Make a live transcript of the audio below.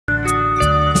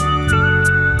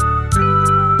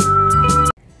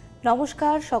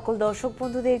নমস্কার সকল দর্শক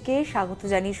বন্ধুদেরকে স্বাগত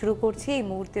জানিয়ে শুরু করছি এই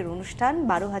মুহূর্তের অনুষ্ঠান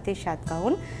 12 হাতের সাত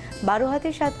কাহন। 12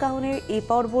 হাতের সাত কাহনের এই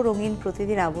পর্ব রঙিন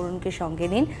প্রতিদিন আবরণকে সঙ্গে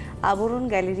নিন। আবরণ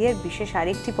গ্যালারিয়ার বিশেষ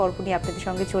আরেকটি পর্ব নিয়ে আপনাদের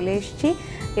সঙ্গে চলে এসেছি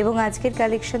এবং আজকের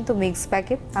কালেকশন তো মিক্স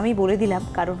প্যাকে। আমি বলে দিলাম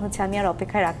কারণ হচ্ছে আমি আর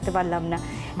অপেক্ষায় রাখতে পারলাম না,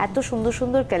 এত সুন্দর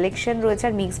সুন্দর কালেকশন রয়েছে।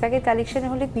 আর মিক্স প্যাকের কালেকশন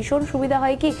হলে ভীষণ সুবিধা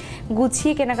হয় কি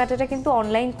গুছিয়ে কেনাকাটাটা কিন্তু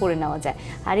অনলাইন করে নেওয়া যায়।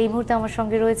 আর এই মুহূর্তে আমার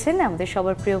সঙ্গে রয়েছেন আমাদের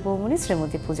সবার প্রিয় বৌমনি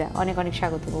শ্রীমতী পূজা। অনেক অনেক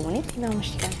স্বাগত বৌমনি।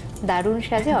 নমস্কার। দারুণ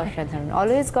সাজে, অসাধারণ,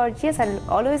 অলওয়েজ গর্জিয়াস আর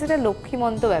অলওয়েজ একটা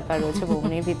লক্ষ্মীমন্ত ব্যাপার রয়েছে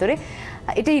বৌমনির ভিতরে,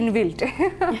 এটা ইনবিল্ট।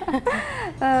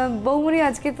 বৌমনি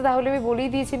আজকে তো তাহলে আমি বলেই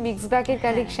দিয়েছি মিক্স ব্যাগের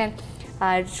কালেকশন,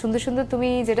 আর সুন্দর সুন্দর তুমি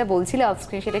যেটা বলছিলে অফ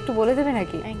স্ক্রিন সেটা একটু বলে দেবে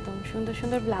নাকি? একদম সুন্দর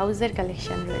সুন্দর ব্লাউজের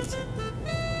কালেকশন রয়েছে,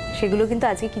 সেগুলো কিন্তু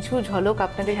আজকে কিছু ঝলক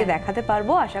আপনাদেরকে দেখাতে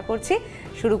পারবো আশা করছি।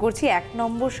 শুরু করছি 1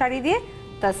 নম্বর শাড়ি দিয়ে,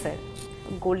 তাসের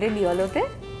গোল্ডেন ইয়েলোতে,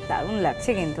 দারুণ লাগছে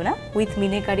কিন্তু না, উইথ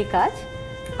মিনেকারি কাজ,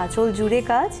 আঁচল জুড়ে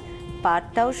কাজ,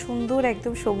 পাটটাও সুন্দর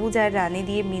একদম সবুজ আর রানী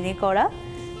দিয়ে মিনে করা,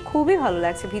 খুবই ভালো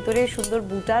লাগছে। ভিতরে সুন্দর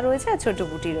বুটা রয়েছে আর ছোট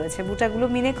বুটি রয়েছে, বুটাগুলো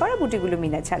মিনে করা, বুটিগুলো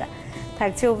মিনা ছাড়া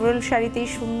থাকছে। ওভারঅল শাড়িতেই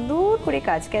সুন্দর করে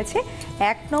কাজ গেছে।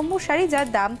 1 নম্বর শাড়ি যার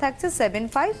দাম থাকছে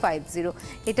 7550,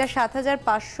 এটা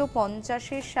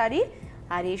 7550-এর শাড়ি।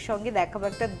 আর এর সঙ্গে দেখাবো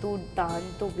একটা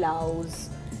দুর্দান্ত ব্লাউজ,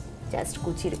 জাস্ট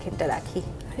কুচির এখানটা রাখি,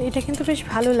 এটা কিন্তু বেশ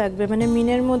ভালো লাগবে, মানে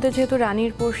মিনের মধ্যে যেহেতু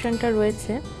রানীর পোর্শনটা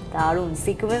রয়েছে, দারুণ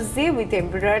সিকোয়েন্স দিয়ে উইথ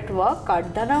এমব্রয়ডারি ওয়ার্ক,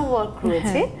 কাঠদানা ওয়ার্ক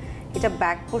রয়েছে। এটা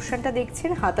ব্যাক পোর্শনটা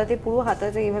দেখছেন, হাতাতে পুরো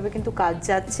হাতাতে এইভাবে কিন্তু কাজ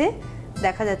যাচ্ছে,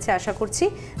 দেখা যাচ্ছে আশা করছি।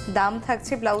 দাম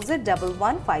থাকছে ব্লাউজের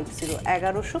 1150,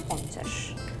 1150।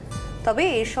 তবে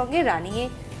এর সঙ্গে রানিয়ে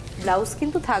ব্লাউজ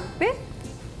কিন্তু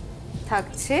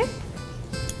থাকছে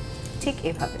ঠিক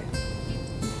এভাবে।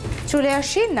 চলে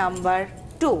আসি নাম্বার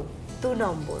 2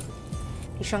 নম্বর।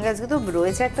 এর সঙ্গে আজকে তো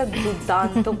রয়েছে একটা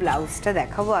দুর্দান্ত ব্লাউজটা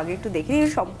দেখাবো, আগে একটু দেখে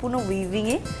নিই। সম্পূর্ণ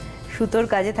উইভিংয়ে সুতোর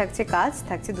কাজে থাকছে কাজ,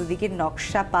 থাকছে দুদিকে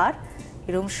নকশা পার,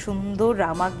 এরকম সুন্দর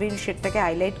রামা গ্রিন শেডটাকে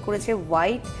হাইলাইট করেছে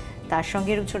হোয়াইট, তার সঙ্গে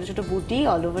এরকম ছোট ছোট বুটি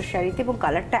অল ওভার শাড়িতে, এবং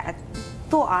কালারটা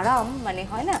এত আরাম, মানে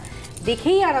হয় না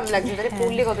দেখেই আরাম লাগছে, তাহলে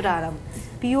পরলে কতটা আরাম।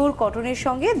 পিওর কটনের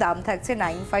সঙ্গে দাম থাকছে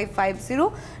 9550,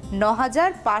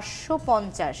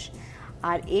 9550।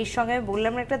 আর এর সঙ্গে আমি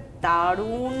বললাম একটা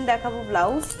দারুণ দেখাবো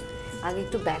ব্লাউজ, আগে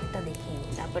একটু ব্যাগটা দেখিয়ে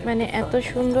নিই, তারপরে মানে এত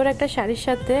সুন্দর একটা শাড়ির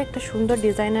সাথে একটা সুন্দর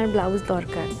ডিজাইনার ব্লাউজ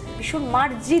দরকার, ভীষণ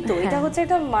মার্জিত। এটা হচ্ছে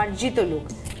একটা মার্জিত লুক,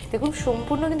 দেখুন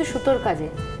সম্পূর্ণ কিন্তু সুতোর কাজে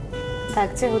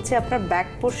থাকছে হচ্ছে আপনার ব্যাক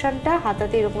পোর্শনটা,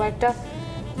 হাতাতে এরকম একটা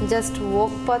জাস্ট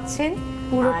ওয়ার্ক পাচ্ছেন,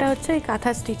 পুরোটা হচ্ছে এই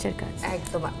কাঁথা স্টিচের কাজ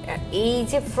একদম। এই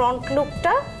যে ফ্রন্ট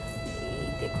লুকটা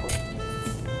দেখুন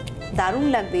দারুণ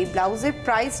লাগবে। এই ব্লাউজের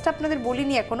প্রাইসটা আপনাদের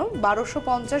বলিনি এখনো,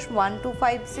 1250,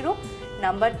 1250,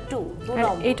 নাম্বার 2।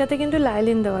 এটাতে কিন্তু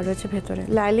লাইলিন দেওয়া রয়েছে, ভেতরে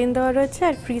লাইলিন দেওয়া রয়েছে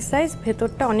আর ফ্রি সাইজ,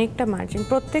 ভেতরটা অনেকটা মার্জিন,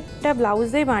 প্রত্যেকটা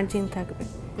ব্লাউজেই মার্জিন থাকবে,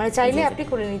 মানে চাইলে আপনি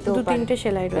করে নিতে পারেন। 2-3টে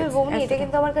সেলাই রয়েছে। এটা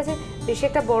কিন্তু আমার কাছে বেশি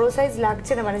একটা বড় সাইজ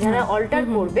লাগছে না, মানে যারা অল্টার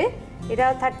করবে এটা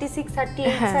 36,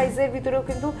 38 সাইজের ভিতরেও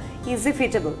কিন্তু ইজি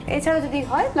ফিটেবল। এছাড়া যদি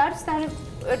হয় লার্জ তাহলে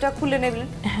এটা খুলে নেবেন।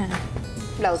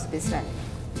 ব্লাউজ পিস রানি।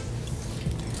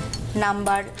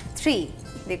 নাম্বার 3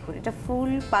 দেখুন, এটা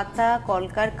ফুল পাতা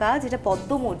কলকার কাজ, এটা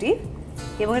পদ্ম মোটিভ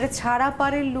এবং এটা ছাড়া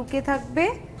পাড়ের লুকে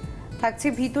থাকছে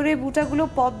ভিতরে বুটাগুলো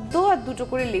পদ্ম আর দুটো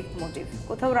করে লিফ মোটিভ,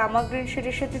 কোথাও রামা গ্রিন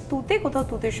শেডের সাথে তুতে, কোথাও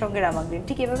তুতের সঙ্গে রামা গ্রিন,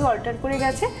 ঠিক এভাবে অল্টার করে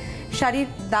গেছে। শাড়ির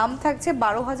দাম থাকছে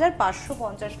 12550,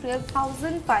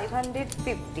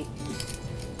 12550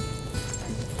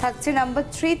 থাকছে। নাম্বার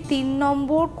 3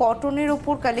 নম্বর কটনের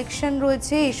ওপর কালেকশন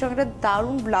রয়েছে, এর সঙ্গে একটা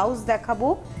দারুণ ব্লাউজ দেখাবো,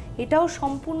 এটাও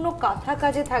সম্পূর্ণ কাঁথা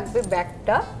কাজে থাকবে।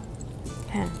 ব্যাকটা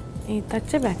এই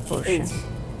থাকছে ব্যাক পোর্শন,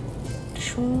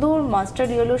 সুন্দর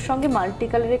মাস্টার্ড ইয়েলোর সঙ্গে মাল্টি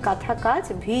কালারের কাঁথা কাজ,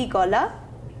 ভি গলা,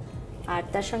 আর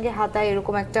তার সঙ্গে হাতায়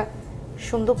এরকম একটা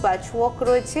সুন্দর প্যাচ ওয়ার্ক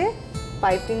রয়েছে,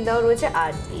 পাইপিং দেওয়া রয়েছে।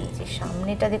 আর এই যে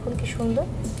সামনেটা দেখুন কি সুন্দর।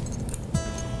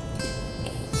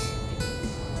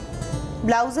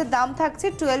 ব্লাউজের দাম থাকছে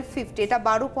 1250, এটা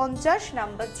 1250,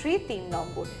 নাম্বার 3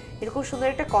 নম্বর। এরকম সুন্দর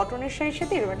একটা কটনের শাড়ির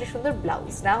সাথে এরকম একটা সুন্দর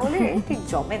ব্লাউজ না হলে ঠিক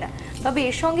জমে না। তবে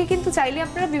এর সঙ্গে কিন্তু চাইলে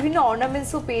আপনারা বিভিন্ন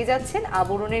অর্নামেন্টসও পেয়ে যাচ্ছেন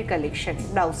আবরণের কালেকশনে,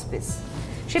 ব্লাউজ পিস।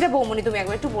 সেটা বৌমনি তুমি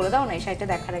একবার একটু বলে দাও না, এই শাড়িটা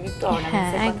দেখার আগে একটু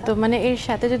অর্নামেন্টস। একদম, মানে এর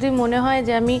সাথে যদি মনে হয়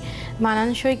যে আমি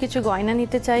মানানসই কিছু গয়না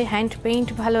নিতে চাই, হ্যান্ড পেইন্ট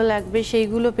ভালো লাগবে,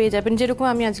 সেইগুলো পেয়ে যাবেন, যেরকম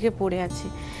আমি আজকে পরে আছি।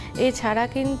 এছাড়া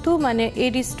কিন্তু মানে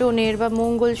এডি স্টোনের বা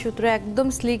মঙ্গলসূত্র একদম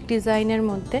স্লিক ডিজাইনের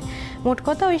মধ্যে মোট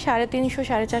কথা ওই 350,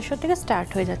 450 থেকে স্টার্ট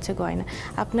হয়ে যাচ্ছে গয়না,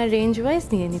 আপনার রেঞ্জ ওয়াইজ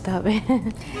নিয়ে নিতে হবে।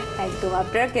 একদম,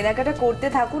 আপনারা কেনাকাটা করতে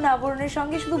থাকুন আবরণের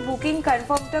সঙ্গে, শুধু বুকিং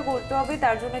কনফার্মটা করতে হবে,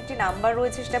 তার জন্য একটি নাম্বার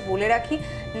রয়েছে সেটা বলে রাখি,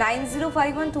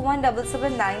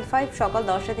 9051217795 সকাল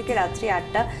 10টা থেকে রাত্রি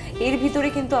 8টা এর ভিতরে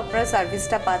কিন্তু আপনারা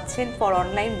সার্ভিসটা পাচ্ছেন ফর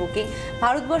অনলাইন বুকিং।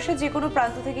 ভারতবর্ষের যে কোনো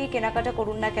প্রান্ত থেকেই কেনাকাটা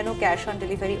করুন না কেন, ক্যাশ অন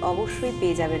ডেলিভারি অবশ্যই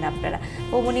পেয়ে যাবেন আপনারা।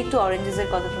 ওমনি একটু অরেঞ্জেসের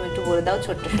কথা তুমি একটু বলে দাও,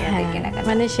 ছোট্ট সোনাদের কেনাকাটা।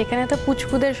 মানে সেখানে তো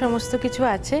পুচকুদের সমস্ত কিছু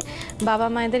আছে, বাবা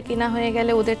মায়েদের কেনা হয়ে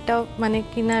গেলে ওদেরটাও মানে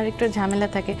কেনার একটু ঝামেলা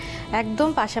থাকে, একদম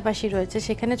পাশাপাশি রয়েছে,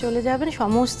 সেখানে চলে যাবেন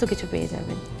সমস্ত কিছু পেয়ে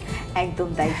যাবেন। একদম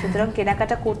তাই, সুতরাং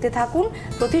কেনাকাটা করতে থাকুন।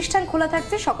 প্রতিষ্ঠান খোলা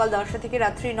থাকছে সকাল 10টা থেকে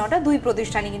রাত্রি 9টা, দুই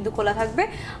প্রতিষ্ঠানই কিন্তু খোলা থাকবে।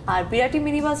 আর বিরাটি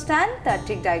মিনিবাস স্ট্যান্ড, তার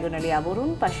ঠিক ডায়াগোনালি আবরণ,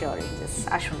 পাশে অরেঞ্জেস।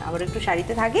 আসুন আবার একটু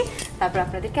শাড়িতে থাকি, তারপর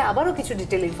আপনাদেরকে আবারও কিছু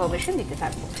ডিটেল ইনফরমেশন দিতে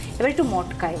থাকবো। এবার একটু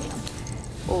মটকায় এলাম,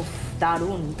 ও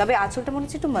দারুণ। তবে আঁচলটা মনে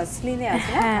হচ্ছে একটু মাসলিনে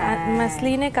আছে। হ্যাঁ,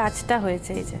 মাসলিনে কাজটা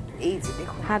হয়েছে, এই যে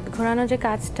দেখুন হাত ঘোরানো যে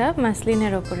কাজটা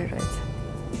মাসলিনের ওপরে রয়েছে।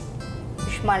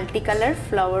 মাল্টি কালার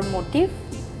ফ্লাওয়ার মোটিভ,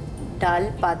 ডাল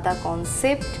পাতা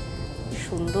কনসেপ্ট,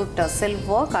 সুন্দর টাসেল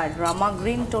ওয়ার্ক, আর রামা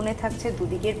গ্রিন টোনে থাকছে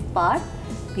দুদিকের পার।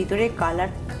 ভিতরে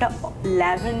কালারটা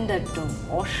ল্যাভেন্ডার টোন,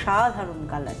 অসাধারণ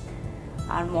কালার।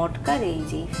 আর মটকার এই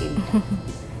যে ফিলটা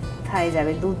কোথায়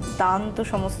যাবে, দুর্দান্ত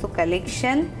সমস্ত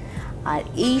কালেকশন। আর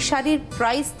এই শাড়ির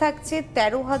প্রাইস থাকছে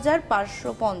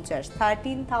 13,550,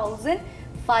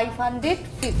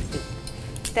 13,550,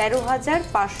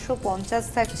 13,550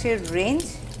 থাকছে রেঞ্জ।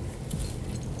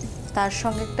 তার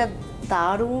সঙ্গে একটা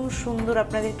দারুণ সুন্দর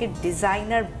আপনাদেরকে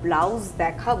ডিজাইনার ব্লাউজ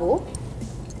দেখাবো,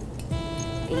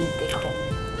 এই দেখো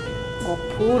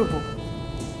অপূর্ব।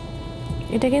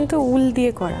 এটা কিন্তু উল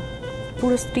দিয়ে করা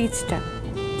পুরো স্টিচটা,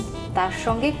 তার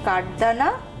সঙ্গে কাঠদানা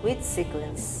উইথ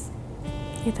সিকোয়েন্স।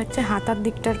 এই থাকছে হাতার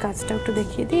দিকটার কাজটা একটু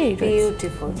দেখিয়ে দিই,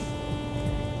 বিউটিফুল।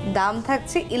 দাম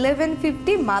থাকছে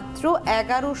 1150, মাত্র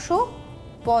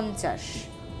 1150,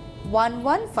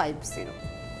 1150।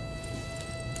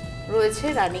 রয়েছে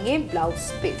রানিং এ ব্লাউজ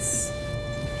পিস।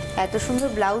 এত সুন্দর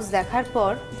ব্লাউজ দেখার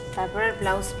পর তারপর আর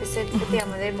ব্লাউজ পিসের প্রতি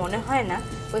আমাদের মনে হয় না,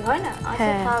 ওই হয় না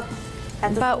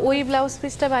বা ওই ব্লাউজ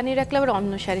পিসটা বানিয়ে রাখলে আবার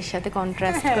অন্য শাড়ির সাথে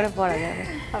কন্ট্রাস্ট করে পরা যাবে।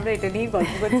 আমরা এটা নিয়েই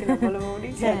গল্প করছিলাম বলো মৌরি,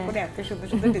 এখন এত সুন্দর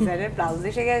সুন্দর ডিজাইনের ব্লাউজ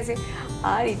এসে গেছে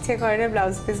আর ইচ্ছে করে না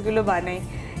ব্লাউজ পিসগুলো বানাই।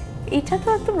 এটা তো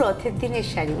একদম রথের দিনের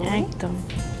শাড়ি, একদম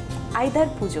আইদার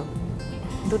পুজো,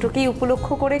 দুটোকেই উপলক্ষ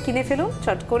করে কিনে ফেলুন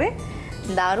চট করে।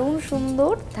 দারুণ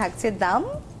সুন্দর থাকছে, দাম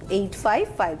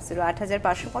 8550,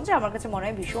 8550। আমার কাছে মনে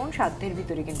হয় ভীষণ সাধ্যের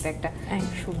ভিতরে কিন্তু একটা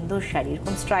সুন্দর শাড়ি।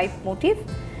 এরকম স্ট্রাইপ মোটিভ,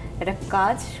 এটা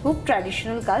কাজ খুব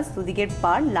ট্র্যাডিশনাল কাজ, দুদিকের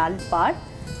পাড় লাল পাড়।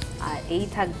 আর এই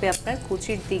থাকবে আপনার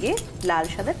কুচির দিকে লাল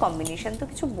সাদা কম্বিনেশন, তো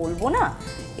কিছু বলবো না,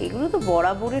 এগুলো তো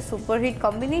বরাবরের সুপারহিট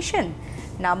কম্বিনেশন।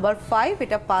 নাম্বার 5,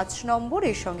 এটা 5 নম্বর।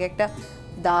 এর সঙ্গে একটা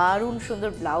দারুণ সুন্দর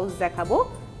ব্লাউজ দেখাবো,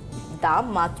 দাম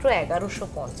মাত্র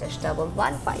 1150,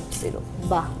 1150।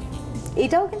 বাহ,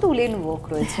 এটাও কিন্তু উলেন ওয়ার্ক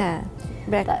রয়েছে। হ্যাঁ,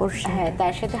 ব্যাক পোরশন। হ্যাঁ,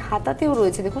 তার সাথে হাতাতেও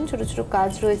রয়েছে, দেখুন ছোট ছোট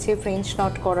কাজ রয়েছে, ফ্রেঞ্চ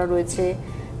নট করা রয়েছে,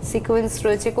 সিকোয়েন্স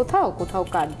রয়েছে, কোথাও কোথাও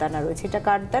কাঠদানা রয়েছে। এটা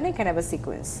কাঠদানা, এখানে আবার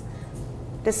সিকোয়েন্স,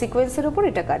 এটা সিকোয়েন্সের উপর,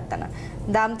 এটা কাঠদানা।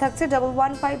 দাম থাকছে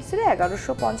 1150,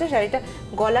 1150। আর এটা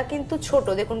গলা কিন্তু ছোট,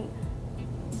 দেখুন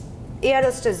এয়ার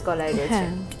হোস্টেস গলায় রয়েছে।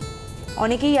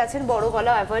 অনেকেই আছেন বড়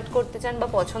গলা অ্যাভয়েড করতে চান বা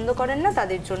পছন্দ করেন না,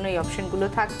 তাদের জন্য এই অপশনগুলো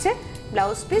থাকছে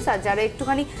ব্লাউজ পিস। আর যারা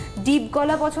একটুখানি ডিপ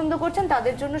গলা পছন্দ করছেন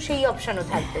তাদের জন্য সেই অপশনও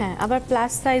থাকবে। হ্যাঁ, আবার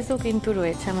প্লাস সাইজও কিন্তু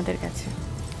রয়েছে আমাদের কাছে।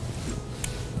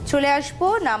 চলে আসবো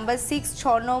নাম্বার 6,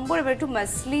 6 নম্বর। এবার একটু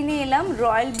মাসলিনে এলাম,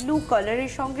 রয়্যাল ব্লু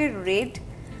কালারের সঙ্গে রেড।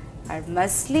 আর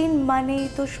মাসলিন মানেই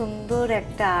তো সুন্দর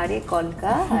একটা আরে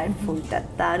কলকা, আর ফুলটা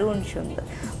দারুণ সুন্দর।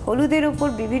 হলুদের উপর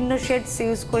বিভিন্ন শেডস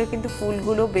ইউজ করে কিন্তু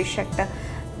ফুলগুলো বেশ একটা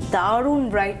দারুণ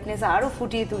ব্রাইটনেস আরও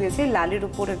ফুটিয়ে তুলেছে। লালের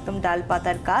উপর একদম ডাল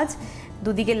পাতার কাজ,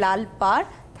 দুদিকে লাল পাড়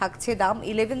থাকছে। দাম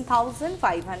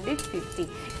 11,550।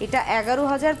 এটা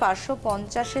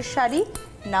 11,550-এর শাড়ি,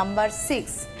 নাম্বার 6,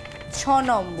 6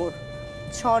 নম্বর।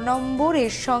 6 নম্বর।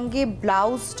 এর সঙ্গে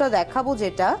ব্লাউজটা দেখাবো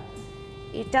যেটা,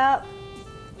 এটা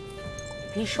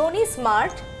ভীষণই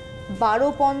স্মার্ট,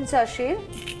 1250-এর।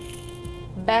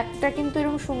 ব্যাকটা কিন্তু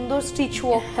এরকম সুন্দর স্টিচ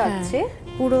ওয়ার্ক থাকছে,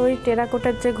 পুরো ওই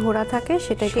টেরাকোটার যে ঘোড়া থাকে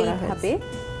সেটাই করা হবে।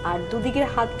 আর দুদিকের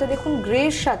হাতটা দেখুন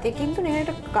গ্রের সাথে কিন্তু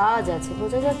একটা কাজ আছে,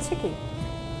 বোঝা যাচ্ছে কি?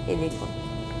 এই দেখুন,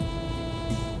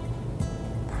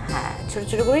 হ্যাঁ, ছোট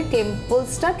ছোট করে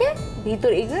টেম্পলসটাকে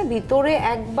ভিতরে, এগুলো ভিতরে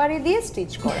একবারে দিয়ে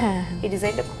স্টিচ করা। এই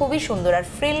ডিজাইনটা খুবই সুন্দর। আর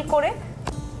ফ্রিল করে,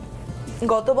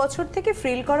 গত বছর থেকে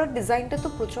ফ্রিল করার ডিজাইনটা তো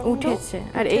প্রচন্ড উঠেছে,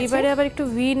 আর এইবারে আবার একটু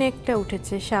ভি নেকটা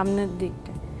উঠেছে সামনের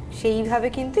দিকটা, সেইভাবে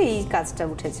কিন্তু এই কাজটা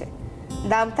উঠেছে।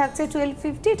 দাম থাকছে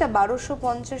 1250, এটা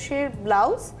 1250-এর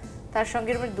ব্লাউজ। তার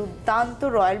সঙ্গে দুর্দান্ত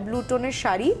রয়্যাল ব্লু টোনের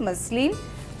শাড়ি, মাসলিন,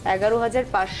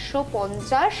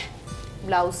 11,550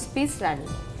 ব্লাউজ পিস রানি।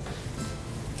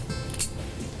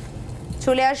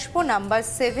 চলে আসবো নাম্বার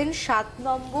 7, 7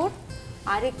 নম্বর।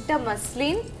 আরেকটা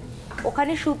মাসলিন,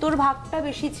 ওখানে সুতোর ভাগটা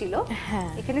বেশি ছিল,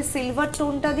 এখানে সিলভার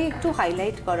টোনটা দিয়ে একটু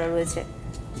হাইলাইট করা রয়েছে।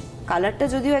 কালারটা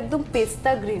যদিও একদম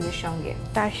পেস্তা গ্রিনের সঙ্গে,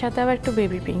 তার সাথে আবার একটু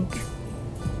বেবি পিঙ্ক।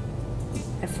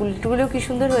 ফুলগুলো কি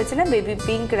সুন্দর হয়েছে না, বেবি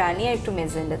পিঙ্ক, রানী আর একটু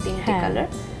মেজেন্ডা, তিনটে কালার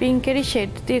পিঙ্কেরই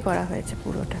শেড দিয়ে করা হয়েছে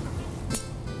পুরোটা।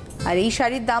 আর এই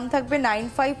শাড়ির দাম থাকবে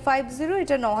 9550,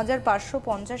 এটা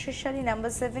 9550 এর শাড়ি,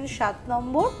 নাম্বার 7, 7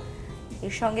 নম্বর।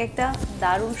 এর সঙ্গে একটা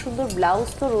দারুণ সুন্দর ব্লাউজ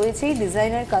তো রয়েছেই,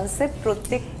 ডিজাইনার কনসেপ্ট।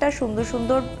 প্রত্যেকটা সুন্দর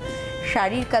সুন্দর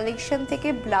শাড়ির কালেকশন থেকে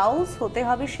ব্লাউজ হতে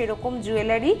হবে সেরকম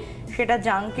জুয়েলারি, সেটা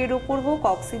জাঙ্কের ওপর হোক,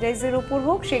 অক্সিডাইজের ওপর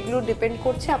হোক, সেগুলো ডিপেন্ড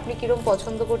করছে আপনি কিরকম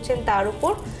পছন্দ করছেন তার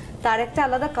উপর। তার একটা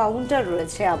আলাদা কাউন্টার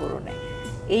রয়েছে আবরণে।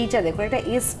 এইটা দেখুন, এটা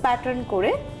এস প্যাটার্ন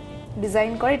করে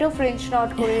ডিজাইন করে, এটা ফ্রেঞ্চ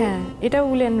নট করে, এটা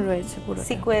উলেন রয়েছে পুরো,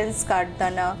 সিকোয়েন্স,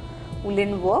 কাঠদানা,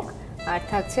 উলেন ওয়ার্ক, আর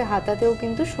থাকছে হাতাতেও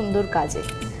কিন্তু সুন্দর কাজে।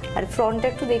 আর ফ্রন্টটা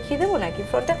একটু দেখিয়ে দেবো নাকি?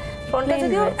 ফ্রন্টটা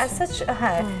যদিও অ্যাজ সাচ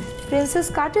প্রিন্সেস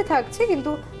কাটে থাকছে,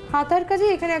 কিন্তু হাতার কাজে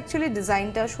এখানে অ্যাকচুয়ালি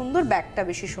ডিজাইনটা সুন্দর, ব্যাকটা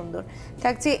বেশি সুন্দর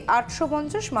থাকছে।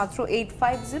 850, মাত্র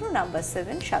 850, নাম্বার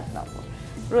 7, 7 নম্বর।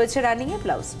 রয়েছে রানিং এ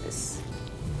ব্লাউজ পিস।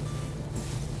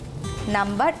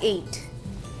 নাম্বার 8,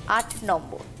 8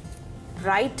 নম্বর,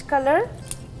 ব্রাইট কালার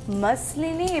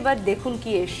মাসলিনে। এবার দেখুন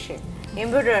কি এসছে,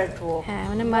 এমব্রয়ডারি ওয়ার্ক।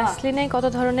 মানে মাসলিনে কত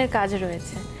ধরনের কাজ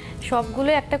রয়েছে, সবগুলো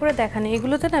একটা করে দেখানো।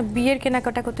 এগুলোতে না বিয়ের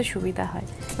কেনাকাটা করতে সুবিধা হয়,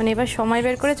 মানে এবার সময়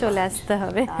বের করে চলে আসতে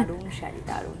হবে। দারুণ শাড়ি,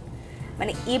 দারুণ।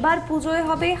 মানে এবার পুজোয়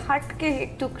হবে হাটকে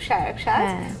একটু সাজ,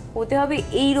 হতে হবে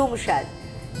এইরকম সাজ।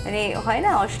 মানে হয় না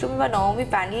অষ্টমী বা নবমী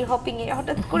প্যান্ডেল হপিং এ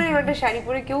হঠাৎ করে একটা শাড়ি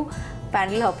পরে কেউ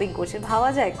প্যান্ডেল হপিং করছে, ভাবা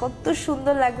যায় কত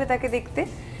সুন্দর লাগবে তাকে দেখতে।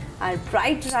 আর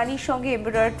ব্রাইট রানীর সঙ্গে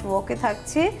এমব্রয়ডারি ওয়ার্কে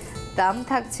থাকছে। দাম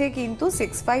থাকছে কিন্তু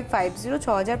 6550,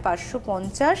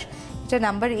 6550। এটা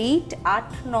নাম্বার 8, 8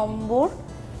 নম্বর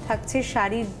থাকছে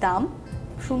শাড়ির দাম।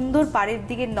 সুন্দর পাড়ের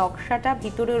দিকে নকশাটা,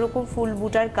 ভিতরে এরকম ফুল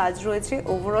বুটার কাজ রয়েছে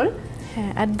ওভারঅল।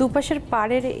 আর দুপাশের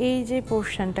পাড়ের এই যে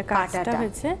পোরশনটা কাটাটা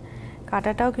হয়েছে,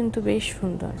 কাটাটাও কিন্তু বেশ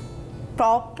সুন্দর,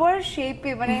 প্রপার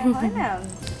শেপে, মানে হয় না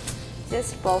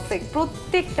জাস্ট পারফেক্ট।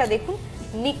 প্রত্যেকটা দেখুন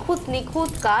নিখুঁত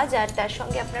নিখুঁত কাজ, আর তার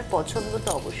সঙ্গে আপনার পছন্দ তো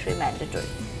অবশ্যই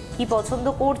ম্যান্ডেটরি। কি পছন্দ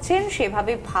করছেন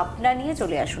সেভাবে ভাবনা নিয়ে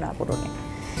চলে আসুন আবরণে।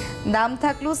 দাম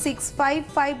থাকলো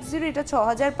 6550, এটা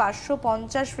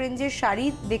 6550 রেঞ্জের শাড়ি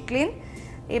দেখলেন।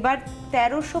 এবার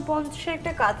 1350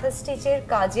 একটা কাঁথা স্টিচের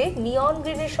কাজে নিয়ন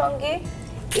গ্রিনের সঙ্গে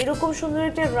এরকম সুন্দর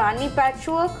একটা রানী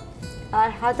প্যাচওয়ার্ক, আর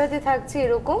হাতাতে থাকছে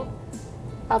এরকম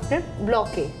আপনার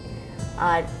ব্লকে।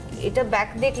 আর এটা ব্যাক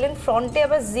দেখলেন, ফ্রন্টে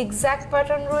আবার জিগজ্যাগ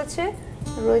প্যাটার্ন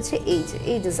রয়েছে এই যে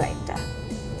এই ডিজাইনটা।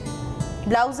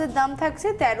 ব্লাউজের দাম থাকছে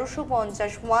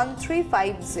 1350,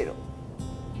 1350।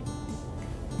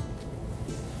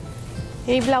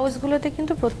 এই ব্লাউজগুলোতে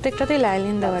কিন্তু প্রত্যেকটাতেই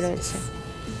লাইলিন দেওয়া রয়েছে।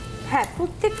 হ্যাঁ,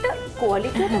 প্রত্যেকটা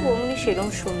কোয়ালিটিটা বমনি সেরকম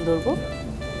সুন্দর গো।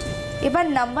 এবার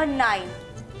নাম্বার 9,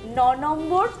 9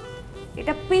 নম্বর,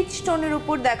 এটা পিচ টোনের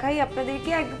উপর দেখাই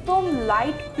আপনাদেরকে, একদম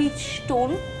লাইট পিচ টোন,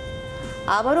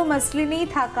 আবারও মাসলিনেই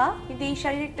থাকা। কিন্তু এই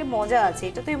শাড়ির একটা মজা আছে,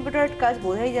 এটা তো এমব্রয়ডারি কাজ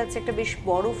বোঝাই যাচ্ছে, একটা বেশ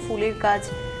বড় ফুলের কাজ,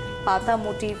 পাতা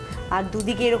মোটিভ, আর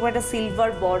দুদিকে এরকম একটা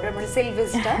সিলভার বর্ডার, মানে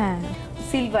সিলভেসটা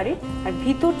সিলভারে। আর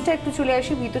ভিতরটা একটু চলে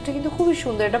আসি, ভিতরটা কিন্তু খুবই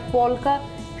সুন্দর, এটা পলকা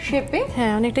শেপে,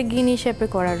 অনেকটা গিনি শেপে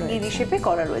করা রয়েছে, গিনি শেপে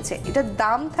করা রয়েছে। এটার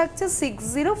দাম থাকছে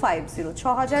 6050,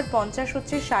 6050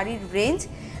 হচ্ছে শাড়ির রেঞ্জ।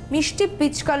 মিষ্টি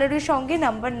পিচ কালারের সঙ্গে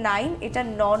নাম্বার 9, এটা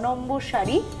 9 নম্বর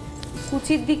শাড়ি।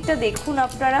 কুচির দিকটা দেখুন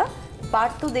আপনারা,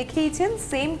 পাট তো দেখেইছেন,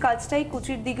 সেম কাজটাই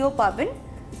কুচির দিকেও পাবেন।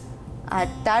 আর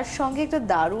তার সঙ্গে একটা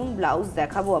দারুণ ব্লাউজ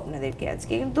দেখাবো আপনাদেরকে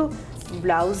আজকে। কিন্তু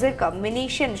ব্লাউজের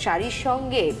কম্বিনেশন শাড়ির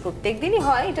সঙ্গে প্রত্যেক দিনই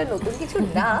হয়, এটা নতুন কিছু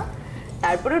না।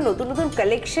 তারপরে নতুন নতুন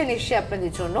কালেকশন এসছে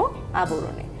আপনাদের জন্য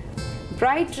আবরণে।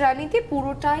 ব্রাইট রানীতে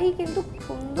পুরোটাই কিন্তু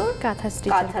সুন্দর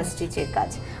কাঁথা স্টিচের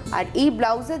কাজ। আর এই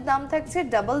ব্লাউজের দাম থাকছে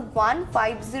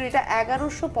 1150, এটা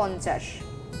 1150।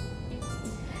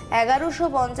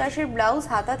 1150 ব্লাউজ,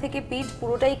 হাতা থেকে পিঠ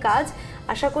পুরোটাই কাজ।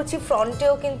 আশা করছি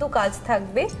ফ্রন্টেও কিন্তু কাজ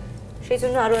থাকবে, সেই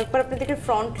জন্য আরো একবার আপনাদেরকে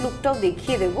ফ্রন্ট লুকটাও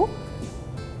দেখিয়ে দেবো।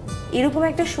 এরকম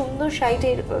একটা সুন্দর শাড়িটা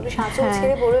সাঁচল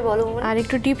ছেড়ে পরবে বলো, আর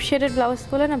একটু ডিপ শেডের ব্লাউজ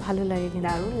পরলে না ভালো লাগে,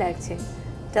 দারুণ লাগছে।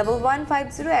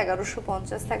 1150,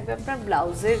 1150 থাকবে আপনার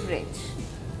ব্লাউজের রেঞ্জ।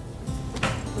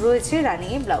 রয়েছে রানী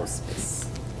ব্লাউজ পিস।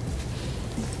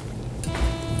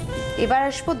 এবার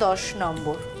আসবো 10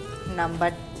 নম্বর,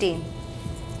 নাম্বার 10।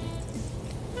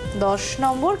 10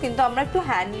 নম্বর কিন্তু আমরা একটু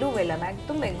হ্যান্ডলুম এলাম,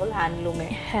 একদম বেঙ্গল হ্যান্ডলুমে।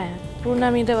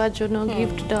 প্রণামী দেওয়ার জন্য,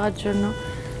 গিফট দেওয়ার জন্য।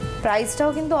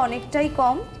 প্রাইসটাও কিন্তু অনেকটাই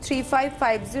কম,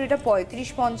 3550, এটা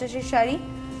 3550 শাড়ি।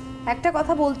 একটা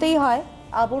কথা বলতেই হয়,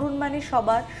 আবরণ মানে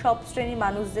সবার, সব শ্রেণীর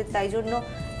মানুষদের, তাই জন্য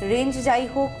রেঞ্জ যাই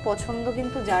হোক পছন্দ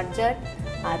কিন্তু যার যার।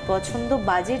 আর পছন্দ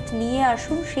বাজেট নিয়ে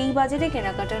আসুন, সেই বাজেটে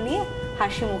কেনাকাটা নিয়ে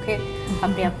হাসি মুখে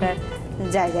আপনি আপনার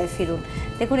জায়গায় ফিরুন।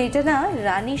 দেখুন এটা না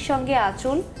রানীর সঙ্গে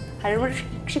আঁচল, আর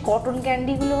সে কটন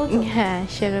ক্যান্ডি গুলো হতো, হ্যাঁ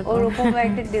সেরকম ওরকম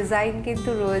একটা ডিজাইন কিন্তু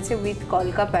রয়েছে উইথ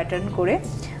কলকা প্যাটার্ন করে।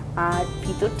 আর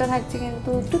ভিতরটা থাকছে কিন্তু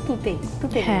একটু তুতে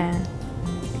হ্যাঁ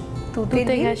তুতে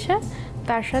ঘাসা,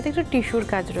 তার সাথে একটু টিস্যুর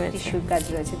কাজ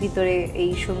রয়েছে ভিতরে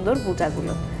এই সুন্দর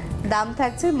বুটাগুলো। দাম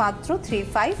থাকছে মাত্র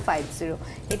 3550।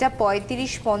 এটা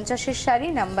 3550-এর শাড়ি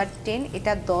নাম্বার 10।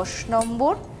 এটা 10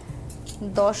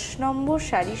 নম্বর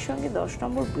শাড়ির সঙ্গে 10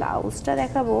 নম্বর ব্লাউজটা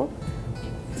দেখাবো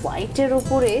হোয়াইটের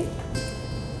ওপরে।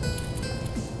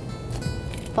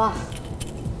 বাহ,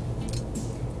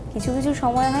 কিছু কিছু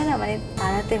সময় হয় না, মানে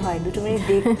দাঁড়াতে হয়, 2 মিনিট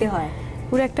দেখতে হয়।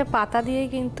 পুরো একটা পাতা দিয়েই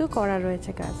কিন্তু করা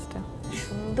রয়েছে কাজটা।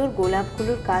 সুন্দর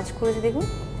গোলাপগুলোর কাজ করেছে দেখুন,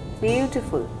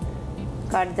 বিউটিফুল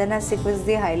কারদানা সিকোয়েন্স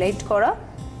দিয়ে হাইলাইট করা।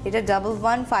 এটা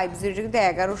 1150, কিন্তু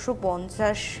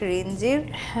 1150 রেঞ্জের।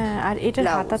 হ্যাঁ, আর এটার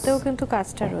হাতাতেও কিন্তু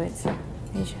কাজটা রয়েছে,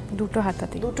 এই যে দুটো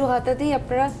হাতাতেই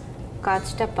আপনারা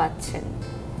কাজটা পাচ্ছেন।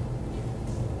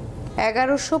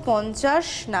 1150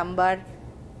 নাম্বার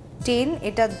 10।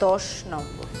 এটা 10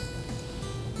 নম্বর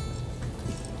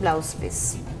ব্লাউজ পিস।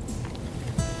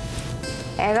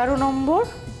 11 নম্বর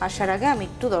আসার আগে আমি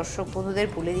একটু দর্শক বন্ধুদের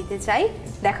বলে দিতে চাই,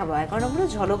 দেখাবো 11 নম্বর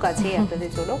ঝলক আছেই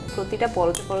আপনাদের জন্য, প্রতিটা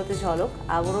পরতে পরতে ঝলক।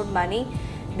 আবরণ মানেই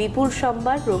বিপুল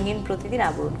সম্ভার, রঙিন প্রতিদিন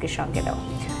আবরণকে সঙ্গে দেওয়া।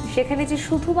 সেখানে যে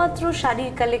শুধুমাত্র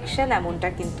শাড়ির কালেকশন এমনটা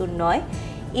কিন্তু নয়,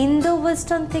 ইন্দো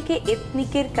ওয়েস্টার্ন থেকে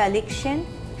এথনিকের কালেকশন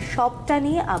সবটা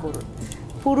নিয়ে আবরণ।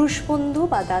 পুরুষ বন্ধু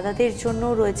বা দাদাদের জন্য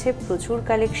রয়েছে প্রচুর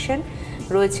কালেকশন,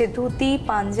 রয়েছে ধুতি,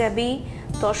 পাঞ্জাবি,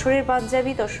 তসরের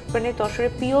পাঞ্জাবি,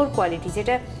 তসরের পিওর কোয়ালিটি,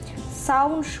 যেটা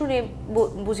সাউন্ড শুনে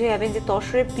বুঝে যাবেন যে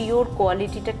তসরের পিওর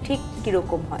কোয়ালিটিটা ঠিক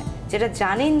কীরকম হয়, যেটা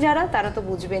জানেন যারা তারা তো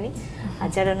বুঝবেনই। আর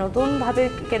যারা নতুনভাবে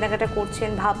কেনাকাটা করছেন,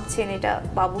 ভাবছেন এটা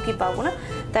পাবো কি পাবো না,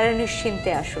 তারা নিশ্চিন্তে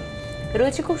আসুন।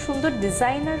 রয়েছে খুব সুন্দর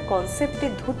ডিজাইনার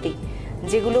কনসেপ্টের ধুতি,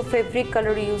 যেগুলো ফেব্রিক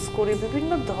কালার ইউজ করে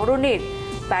বিভিন্ন ধরনের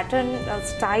প্যাটার্ন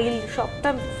স্টাইল সবটা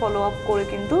ফলো আপ করে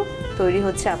কিন্তু তৈরি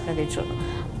হচ্ছে আপনাদের জন্য।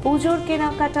 পুজোর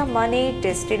কেনাকাটা মানে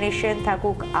ডেস্টিনেশন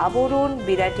থাকুক আবরণ,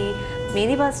 বিরাটি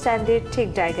মিনি বাস স্ট্যান্ডের ঠিক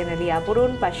ডায়াগোনালি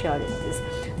আবরণ, পাশে অরেঞ্জেস।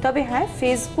 তবে হ্যাঁ,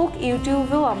 ফেসবুক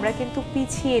ইউটিউবেও আমরা কিন্তু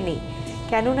পিছিয়ে নেই,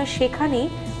 কেননা সেখানেই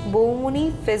বৌমনি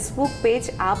ফেসবুক পেজ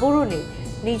আবরণের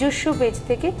নিজস্ব পেজ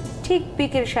থেকে ঠিক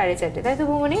বিকেল 4:30, তাই তো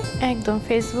বৌমনি? একদম,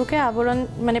 ফেসবুকে আবরণ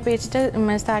মানে পেজটা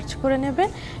সার্চ করে নেবেন,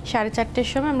 4:30-র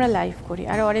সময় আমরা লাইভ করি,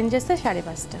 আর অরেঞ্জেসে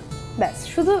 5:30। ব্যাস,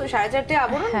 শুধু 4:30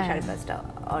 আবরণ, 5:30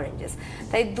 অরেঞ্জেস।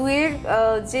 তাই দুয়ের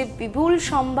যে বিপুল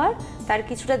সম্ভার তার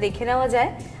কিছুটা দেখে নেওয়া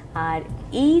যায়। আর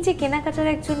এই যে কেনাকাটার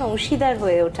একজন অংশীদার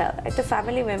হয়ে ওঠা, একটা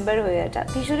ফ্যামিলি মেম্বার হয়ে ওঠা,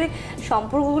 ভীষণ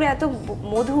সম্পর্কগুলো এত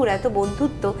মধুর, এত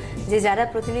বন্ধুত্ব, যে যারা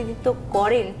প্রতিনিধিত্ব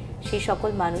করেন সেই সকল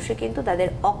মানুষে কিন্তু তাদের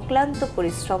অক্লান্ত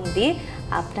পরিশ্রম দিয়ে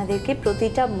আপনাদেরকে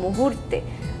প্রতিটা মুহূর্তে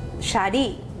শাড়ি,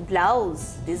 ব্লাউজ,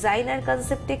 ডিজাইনার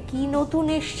কনসেপ্টে কি নতুন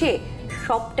এসছে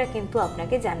সবটা কিন্তু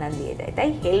আপনাকে জানান দিয়ে দেয়। তাই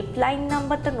হেল্পলাইন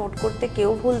নাম্বারটা নোট করতে কেউ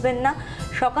ভুলবেন না।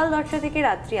 সকাল 10টা থেকে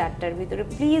রাত্রি 8টার ভিতরে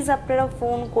প্লিজ আপনারা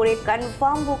ফোন করে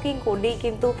কনফার্ম বুকিং করলেই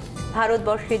কিন্তু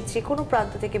ভারতবর্ষের যে কোনো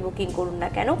প্রান্ত থেকে বুকিং করুন না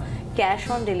কেন, ক্যাশ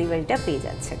অন ডেলিভারিটা পেয়ে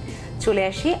যাচ্ছেন। চলে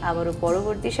আসি আবারও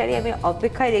পরবর্তী শাড়ি। আমি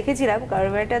অপেক্ষায় রেখেছিলাম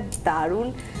কারণ একটা দারুণ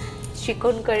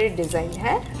চিকনকারের ডিজাইন।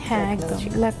 হ্যাঁ হ্যাঁ, একদম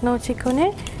লখনৌ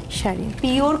চিকনের শাড়ি,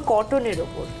 পিওর কটনের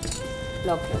ওপর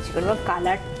লখনৌ চিকন।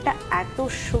 কালারটা এত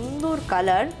সুন্দর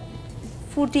কালার,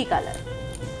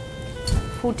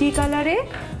 ফুটি কালারে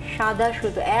সাদা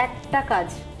সুতো, একটা কাজ,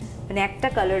 মানে একটা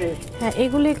কালারের। হ্যাঁ,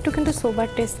 এগুলো একটু কিন্তু সোবার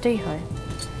টেস্টেই হয়।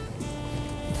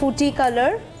 ফুটি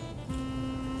কালার,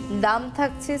 দাম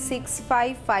থাকছে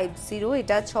 6550।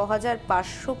 এটা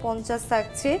 6550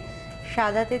 থাকছে।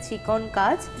 সাদাতে চিকন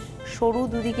কাজ, সরু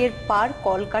দুদিকের পার,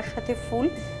 কলকার সাথে ফুল,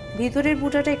 ভিতরের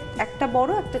বুটাটা একটা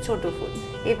বড় একটা ছোট ফুল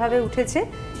এভাবে উঠেছে।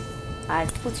 আর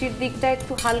কুচির দিকটা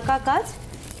একটু হালকা কাজ,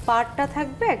 পাড়টা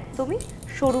থাকবে একদমই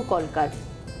সরু কলকার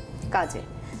কাজে।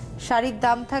 শাড়ির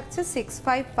দাম থাকছে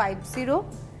 6550।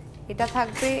 এটা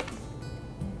থাকবে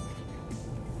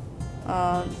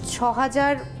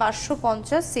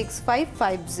 6550,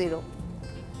 6550।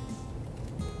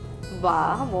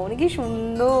 বাহ মনে কি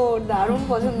সুন্দর, দারুণ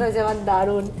পছন্দ হয়েছে আমার,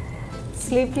 দারুণ।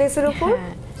 স্লিভলেসের উপর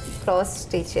ক্রস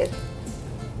স্টিচের,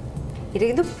 এটা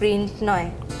কিন্তু প্রিন্ট নয়,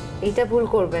 এটা ভুল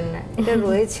করবেন না, এটা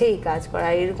রয়েছেই কাজ করা।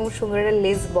 এরকম সুন্দর একটা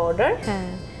লেস বর্ডার।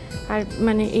 হ্যাঁ, আর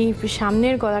মানে এই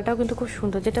সামনের গলাটাও কিন্তু খুব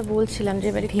সুন্দর, যেটা বলছিলাম যে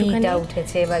এবারে একটুখানি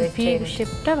উঠেছে, এবারে ভি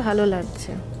শেপটা ভালো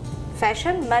লাগছে।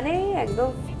 ফ্যাশন মানে একদম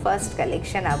ফার্স্ট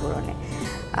কালেকশন আবরণে।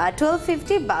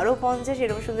 1250, 1250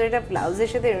 এরকম সুন্দর একটা ব্লাউজের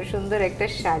সাথে এরকম সুন্দর একটা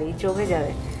শাড়ি জমে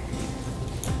যাবে।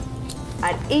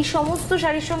 আর এই সমস্ত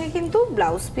শাড়ির সঙ্গে কিন্তু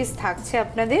ব্লাউজ পিস থাকছে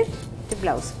আপনাদের,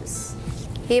 ব্লাউজ পিস।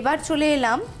 এবার চলে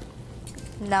এলাম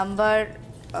নাম্বার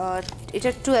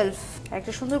এটা 12,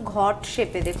 একটা সুন্দর ঘট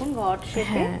শেপে, দেখুন ঘট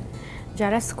শেপে।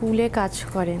 যারা স্কুলে কাজ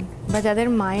করেন বা যাদের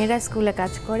মায়েরা স্কুলে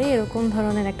কাজ করে এরকম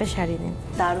ধরনের একটা শাড়ি নিন,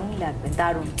 দারুণ লাগবে,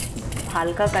 দারুণ।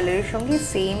 হালকা কালারের সঙ্গে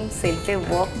সেম সেলফে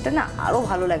ওয়ার্কটা না আরো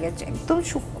ভালো লাগে, একদম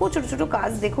সূক্ষ্ম ছোট ছোট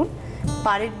কাজ দেখুন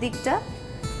পাড়ের দিকটা,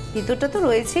 ভিতরটা তো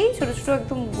রয়েছেই ছোট ছোট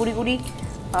একদম গুড়ি গুড়ি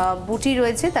বুটি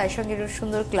রয়েছে, তার সঙ্গে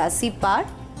সুন্দর ক্লাসি পাড়।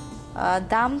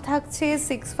 দাম থাকছে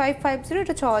 6550,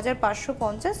 এটা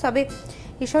 6550। তবে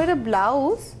এর সঙ্গে একটা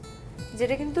ব্লাউজ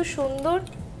যেটা কিন্তু সুন্দর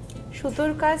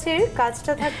সুতোর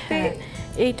কাজটা থাকবে।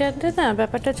 এইটাতে না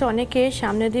ব্যাপারটা হচ্ছে অনেকে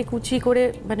সামনে দিয়ে কুচি করে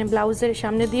মানে ব্লাউজের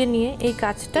সামনে দিয়ে নিয়ে এই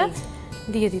কাজটা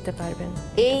দিয়ে দিতে পারবেন।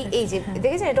 এই যে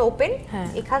দেখেছেন এটা ওপেন,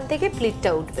 এখান থেকে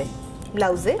প্লিটটা উঠবে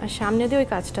ব্লাউজে, আর সামনে দিয়ে ওই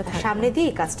কাজটা থাকবে, সামনে দিয়ে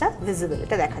এই কাজটা ভিজিবল,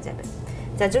 এটা দেখা যাবে।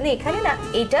 যার জন্য এখানে না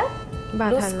এটা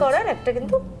লুজ করার একটা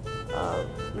কিন্তু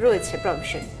রয়েছে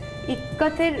প্রভিশন,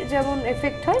 ইক্কাতের যেমন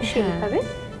এফেক্ট হয় সেইভাবে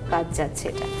কাজ যাচ্ছে।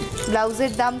 এটা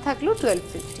ব্লাউজের দাম থাকলো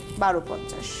 1250,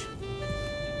 1250।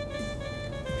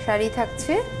 শাড়ি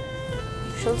থাকছে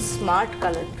সব smart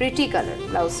colour, pretty colour,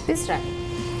 blouse piece রানি।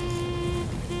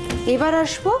 এবার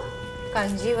আসবো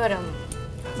কাঞ্জিভারম।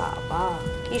 বাবা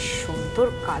কি সুন্দর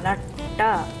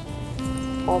কালারটা,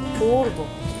 অপূর্ব,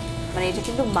 মানে এটা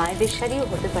কিন্তু মায়েদের শাড়িও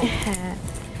হতে পারে। হ্যাঁ,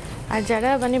 আর যারা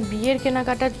মানে বিয়ের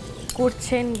কেনাকাটা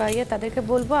করছেন বা তাদেরকে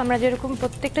বলবো আমরা যেরকম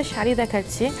প্রত্যেকটা শাড়ি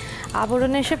দেখাচ্ছি,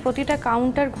 আবরণে এসে প্রতিটা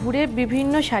কাউন্টার ঘুরে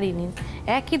বিভিন্ন শাড়ি নিন,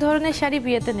 একই ধরনের শাড়ি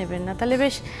বিয়েতে নেবেন না, তাহলে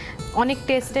বেশ অনেক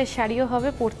টেস্টের শাড়িও হবে,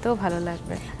 পরতেও ভালো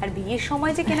লাগবে। আর বিয়ের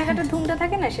সময় যে কেনাকাটার ধুমটা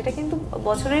থাকে না, সেটা কিন্তু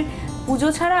বছরের পুজো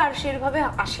ছাড়া আর সেভাবে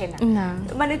আসে না।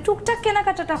 মানে টুকটাক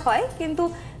কেনাকাটাটা হয়, কিন্তু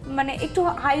মানে একটু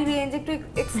হাই রেঞ্জ একটু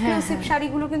এক্সক্লুসিভ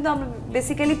শাড়িগুলো কিন্তু আমরা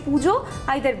বেসিক্যালি পুজো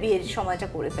আইদার বিয়ের সময়টা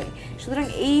করে ফেলি। সুতরাং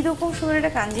এইরকম সুন্দর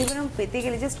একটা কাঞ্জিভারম পেতে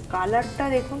গেলে জাস্ট কালারটা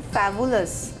দেখুন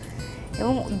ফ্যাবুলাস,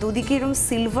 এবং দুদিকে এরকম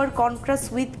সিলভার কন্ট্রাস্ট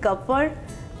উইথ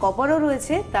কপারও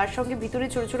রয়েছে, তার সঙ্গে ভিতরে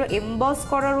ছোট ছোট এমবস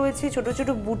করা রয়েছে, ছোট ছোট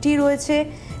বুটি রয়েছে।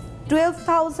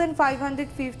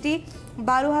 12,550,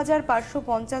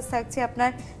 12,550 থাকছে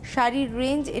আপনার শাড়ির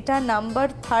রেঞ্জ। এটা নাম্বার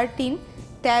 13,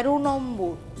 13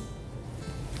 নম্বর।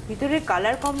 ভিতরের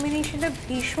কালার কম্বিনেশনটা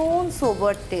ভীষণ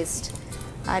সোবার টেস্ট।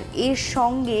 আর এর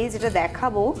সঙ্গে যেটা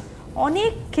দেখাবো,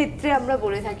 অনেক ক্ষেত্রে আমরা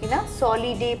বলে থাকি না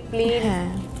সলিডে প্লেন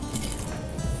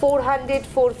 400,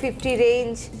 450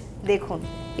 রেঞ্জ, দেখুন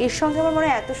এর সঙ্গে আমার মনে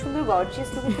হয় এত সুন্দর গর্জিয়াস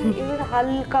লুকের এগুলো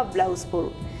হালকা ব্লাউজ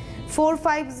পরুন।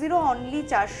 450 অনলি,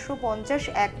 450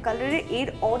 এক কালারের। এর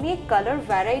অনেক কালার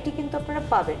ভ্যারাইটি কিন্তু আপনারা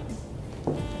পাবেন।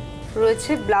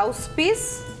 রয়েছে ব্লাউজ পিস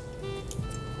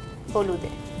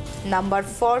হলুদে, নাম্বার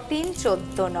 14,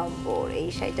 14 নম্বর। এই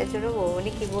শাড়িটার জন্য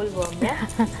বৌমনি কি বলবো আমরা,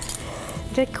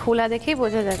 এটা খোলা দেখেই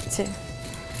বোঝা যাচ্ছে।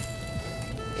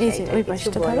 এই যে ওই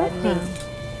পাশটা ধরো,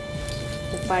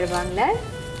 উপার বাংলার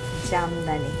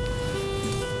জামদানি।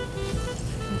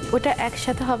 ওটা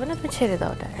একসাথে হবে না, তুমি ছেড়ে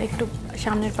দাও, ওটা একটু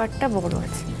সামনের পার্টটা বড়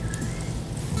আছে।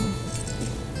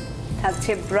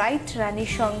 থাকছে ব্রাইট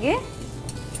রানীর সঙ্গে,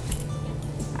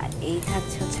 আর এই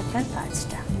থাকছে হচ্ছে আপনার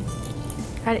কাজটা।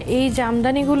 আর এই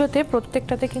জামদানিগুলোতে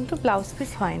প্রত্যেকটাতে কিন্তু ব্লাউজ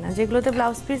পিস হয় না, যেগুলোতে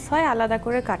ব্লাউজ পিস হয় আলাদা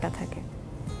করে কাটা থাকে।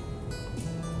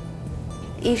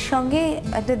 এর সঙ্গে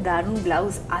একটা দারুণ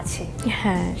ব্লাউজ আছে,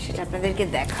 হ্যাঁ সেটা আপনাদেরকে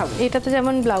দেখাবো। এটা তো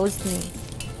যেমন ব্লাউজ নেই।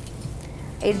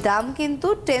 এর দাম কিন্তু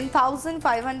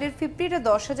 10,550, এটা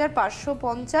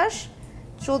 10,550।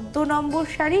 14 নম্বর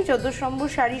শাড়ি, 14 নম্বর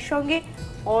শাড়ির সঙ্গে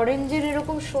অরেঞ্জের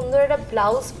এরকম সুন্দর একটা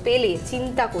ব্লাউজ পেলে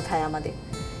চিন্তা কোথায় আমাদের।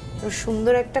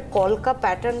 সুন্দর একটা কলকা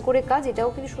প্যাটার্ন করে কাজ, এটাও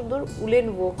কিন্তু সুন্দর উলেন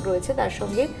ওয়ার্ক রয়েছে, তার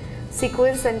সঙ্গে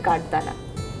সিকোয়েন্স এন্ড কাটদানা,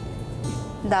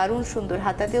 দারুণ সুন্দর।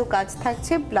 হাতাতেও কাজ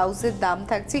থাকছে। ব্লাউজের দাম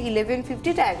থাকছে 1150,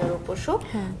 এটা 1150,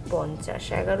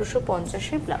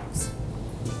 1150 ব্লাউজ।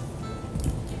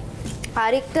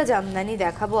 আরেকটা জামদানি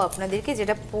দেখাবো আপনাদেরকে,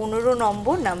 যেটা 15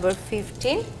 নম্বর, নাম্বার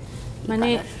 15। মানে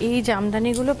এই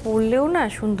জামদানিগুলো পরলেও না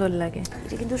সুন্দর লাগে,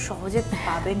 এটা কিন্তু সহজে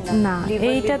পাবেন না।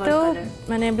 এইটাতেও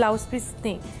মানে ব্লাউজ পিস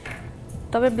নেই,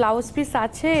 তবে ব্লাউজ পিস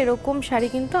আছে এরকম শাড়ি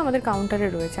কিন্তু আমাদের কাউন্টারে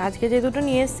রয়েছে। আজকে যে দুটো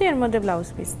নিয়ে এসেছি এর মধ্যে ব্লাউজ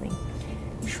পিস নেই।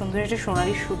 সুন্দর একটা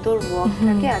সোনালী সুতোর ওয়ার্ক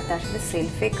থাকে, আর তার সাথে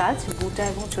সেলফে কাজ, বুটা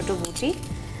এবং ছোট বুটি,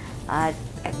 আর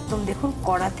একদম দেখুন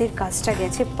করাতের কাজটা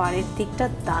গেছে পাড়ের দিকটা,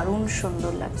 দারুণ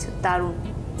সুন্দর লাগছে, দারুণ।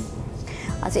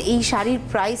 আচ্ছা, এই শাড়ির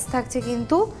প্রাইস থাকছে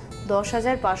কিন্তু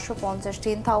 10,550,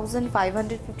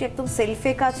 10,550, একদম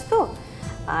সেলফে কাজ তো।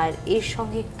 আর এর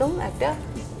সঙ্গে একদম একটা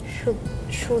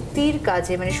সুতির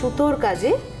কাজে, মানে সুতোর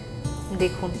কাজে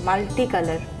দেখুন মাল্টি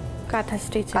কালার কাঁথা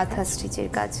স্টিচের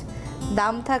কাজ।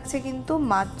 দাম থাকছে কিন্তু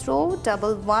মাত্র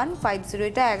 1150,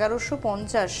 এটা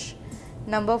 1150,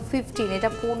 নাম্বার 15, এটা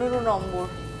 15 নম্বর।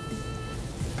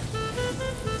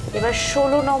 এবার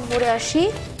 16 নম্বরে আসি,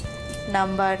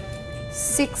 নাম্বার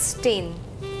 16।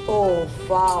 ও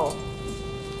ওয়াও,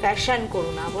 ফ্যাশন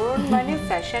করুন আবরণ, মানে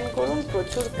ফ্যাশন করুন,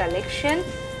 প্রচুর কালেকশন।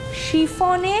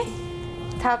 শিফনে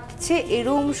থাকছে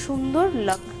এরকম সুন্দর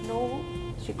লখনৌ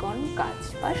চিকন কাজ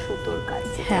বা সুতোর কাজ,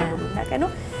 বলুন না কেন,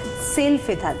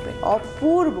 সেলফে থাকবে,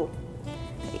 অপূর্ব।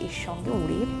 এর সঙ্গে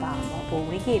উড়ে বাবা,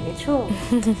 বৌরি কি এনেছো,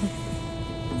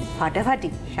 ফাটাফাটি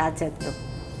সাজ একদম।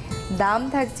 দাম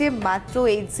থাকছে মাত্র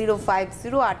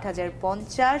 8050,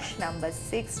 8050, নাম্বার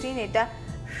 16, এটা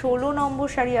 16 নম্বর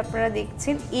শাড়ি আপনারা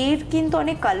দেখছেন। এর কিন্তু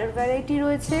অনেক কালার ভ্যারাইটি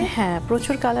রয়েছে, হ্যাঁ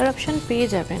প্রচুর কালার অপশন পেয়ে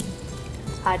যাবেন।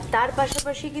 আর তার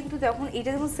পাশাপাশি কিন্তু যখন এটা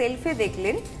যখন সেলফে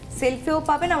দেখলেন, সেলফেও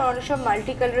পাবেন, আবার অনেক সব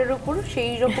মাল্টি কালারের উপর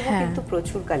সেই রকমও কিন্তু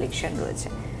প্রচুর কালেকশন রয়েছে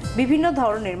বিভিন্ন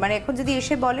ধরনের। মানে এখন যদি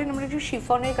এসে বলেন আমরা একটু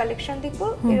শিফনের কালেকশন দেখবো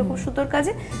এরকম সুতোর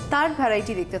কাজে, তার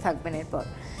ভ্যারাইটি দেখতে থাকবেন। এরপর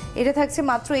এটা থাকছে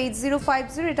মাত্র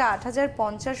 8050, এটা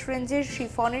 8050 রেঞ্জের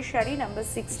শিফনের শাড়ি, নাম্বার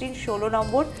 16, 16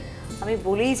 নম্বর। আমি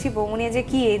বলেইছি বৌমনি যে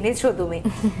কি এনেছো তুমি,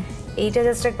 এইটা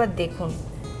জাস্ট একবার দেখুন।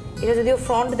 এটা যদিও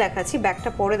ফ্রন্ট দেখাচ্ছি, ব্যাকটা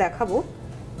পরে দেখাবো।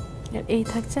 এই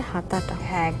থাকছে হাতাটা,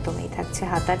 হ্যাঁ একদম এই থাকছে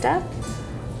হাতাটা।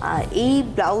 আর এই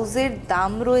ব্লাউজের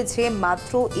দাম রয়েছে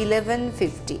মাত্র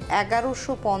 1150,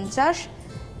 1150,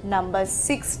 নাম্বার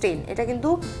 16। এটা কিন্তু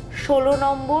 16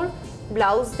 নম্বর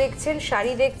ব্লাউজ দেখছেন,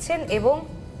 শাড়ি দেখছেন, এবং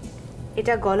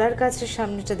এটা গলার কাছের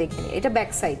সামনেটা দেখেন, এটা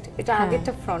ব্যাক সাইড, এটা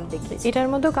আগেরটা ফ্রন্ট দেখিয়েছি। এটার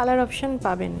মধ্যে কালার অপশন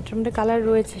পাবেন, এটার মধ্যে কালার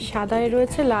রয়েছে, সাদায়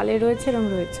রয়েছে, লালে রয়েছে, এরকম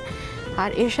রয়েছে। আর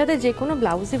এর সাথে যে কোনো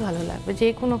ব্লাউজই ভালো লাগবে, যে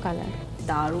কোনো কালার।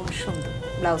 দারুণ সুন্দর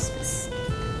ব্লাউজ পিস।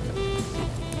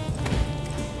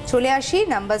 চলে আসি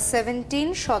নাম্বার 17,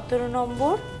 17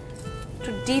 নম্বর,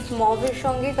 একটু ডিপ মভের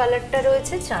সঙ্গে কালারটা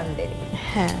রয়েছে চান্দেরি।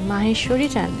 হ্যাঁ মাহেশ্বরী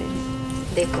চান্দেরি।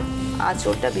 দেখো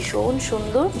আঁচলটা ভীষণ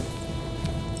সুন্দর,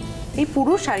 এই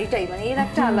পুরো শাড়িটাই মানে এর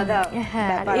একটা আলাদা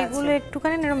ব্যাপার আছে। এগুলো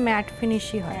একটুখানি এরকম ম্যাট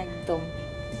ফিনিশই হয় একদম।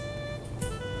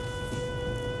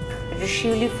 এটা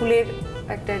শিউলি ফুলের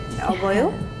একটা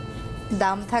অবয়ব।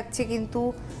 দাম থাকছে কিন্তু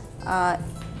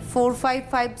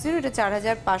 4550, এটা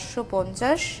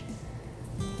 4550,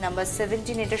 নাম্বার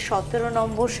 17, এটা 17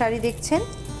 নম্বর শাড়ি দেখছেন।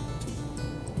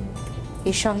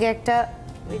 এর সঙ্গে একটা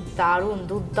দারুণ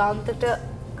দুর্দান্ত একটা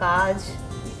কাজ,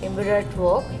 এমব্রয়ডারি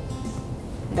ওয়ার্ক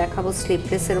দেখাবো,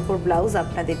 স্লিভলেসের উপর ব্লাউজ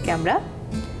আপনাদেরকে আমরা।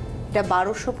 এটা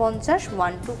 1250,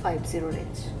 1250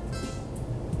 রেঞ্জ।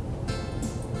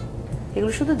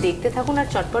 এগুলো শুধু দেখতে থাকুন আর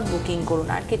চটপট বুকিং করুন,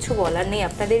 আর কিছু বলার নেই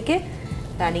আপনাদেরকে।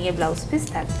 রানিং এর ব্লাউজ পিস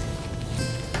থাকবে।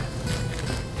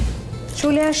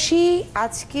 চলে আসি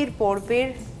আজকের পর্বের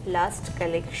লাস্ট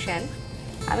কালেকশন।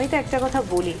 আমি তো একটা কথা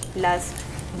বলি, last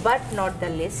but not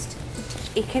the list.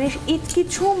 এখানে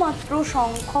কিছু মাত্র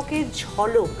সংখ্যকের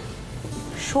ঝলক,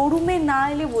 শোরুমে না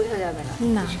এলে বোঝা যাবে না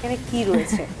সেখানে কি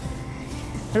রয়েছে।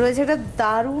 রয়েছে একটা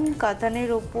দারুণ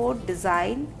কাতানের ওপর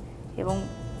ডিজাইন এবং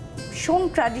ভীষণ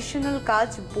ট্র্যাডিশনাল কাজ,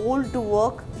 বোল্ড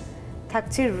ওয়ার্ক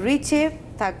থাকছে, রিচে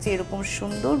থাকছে এরকম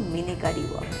সুন্দর মিনিকারি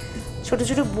ওয়ার্ক। ছোট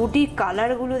ছোট বুটির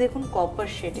কালারগুলো দেখুন, কপার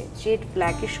শেডে, জেড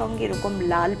ব্ল্যাকের সঙ্গে এরকম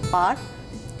লাল পাড়।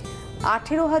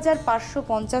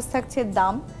 18,550 থাকছে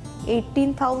দাম,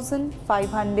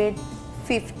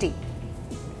 18,550।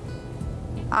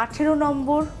 18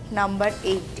 নম্বর, নাম্বার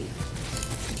 80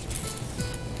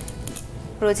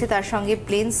 রয়েছে, তার সঙ্গে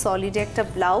প্লেন সলিড একটা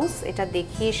ব্লাউজ। এটা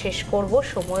দেখিয়ে শেষ করব,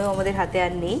 সময়ও আমাদের হাতে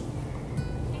আর নেই।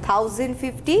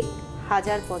 1050,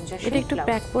 1050। এটা একটু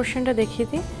ব্যাক পোরশনটা দেখিয়ে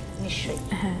দিই। নিশ্চয়ই,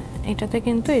 হ্যাঁ এটাতে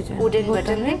কিন্তু এই যে উডেন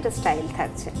বাটনের একটা স্টাইল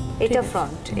থাকছে। এটা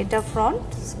ফ্রন্ট, এটা ফ্রন্ট,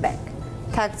 ব্যাক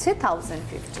থাকছে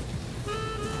 1050।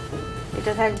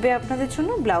 এটা থাকবে আপনাদের জন্য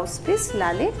ব্লাউজ পিস,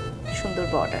 লালে সুন্দর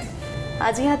বর্ডার।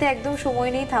 আজকে হাতে একদম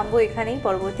সময় নেই, থামবো এখানেই।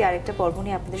 পরবর্তী আরেকটা পর্ব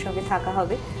নিয়ে আপনাদের সঙ্গে থাকা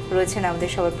হবে। রয়েছেন আমাদের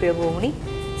সবার প্রিয় বৌমনি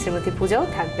শ্রীমতী পূজাও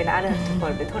থাকবেন আর একটা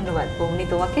পর্বে। ধন্যবাদ বৌমনি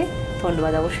তোমাকে,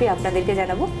 ধন্যবাদ অবশ্যই আপনাদেরকে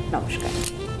জানাবো। নমস্কার।